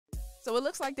So it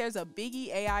looks like there's a Biggie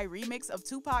AI remix of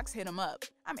 2PAC's Hit 'Em Up.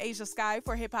 I'm Skye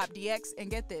for HipHopDX, and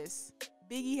get this.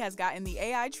 Biggie has gotten the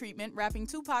AI treatment rapping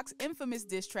 2PAC's infamous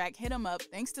diss track Hit 'Em Up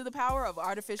thanks to the power of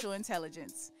artificial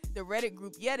intelligence. The Reddit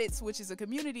group Yeddits, which is a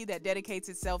community that dedicates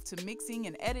itself to mixing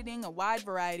and editing a wide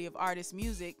variety of artists'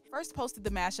 music, first posted the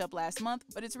mashup last month,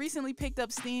 but it's recently picked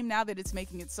up steam now that it's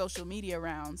making its social media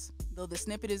rounds. Though the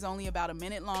snippet is only about a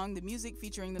minute long, the music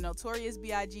featuring the notorious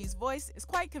B.I.G.'s voice is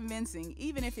quite convincing,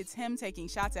 even if it's him taking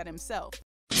shots at himself.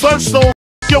 First off,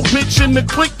 yo bitch in the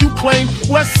clique you claim.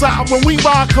 West side when we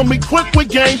ride come equipped with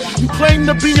game. You claim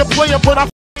to be a player but I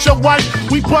f*** your wife.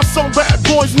 We bust on bad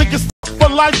boys, niggas for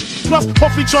life. Plus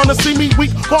Puffy tryna see me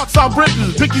weak, hearts are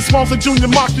written. Biggie Smalls and Junior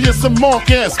Mafia some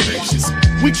mark ass bitches.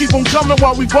 We keep on coming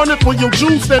while we running for your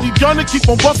Jews. Steady gunning, keep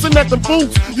on busting at the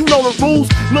boots. You know the rules.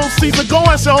 Lil Caesar, go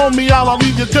ask your homie out. I'll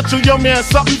leave you, cut your young man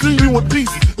something, leave you in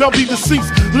peace. They'll be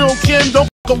deceased. Lil Kim, don't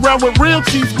f*** around with real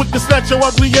cheese. Quick to snatch your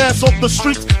ugly ass off the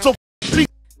streets. So peace.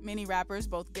 Many rappers,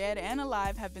 both dead and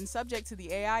alive, have been subject to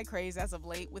the AI craze as of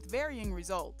late with varying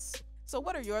results. So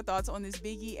what are your thoughts on this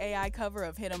Biggie AI cover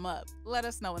of Hit 'Em Up? Let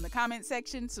us know in the comment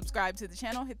section, subscribe to the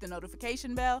channel, hit the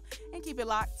notification bell, and keep it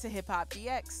locked to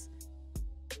HipHopDX.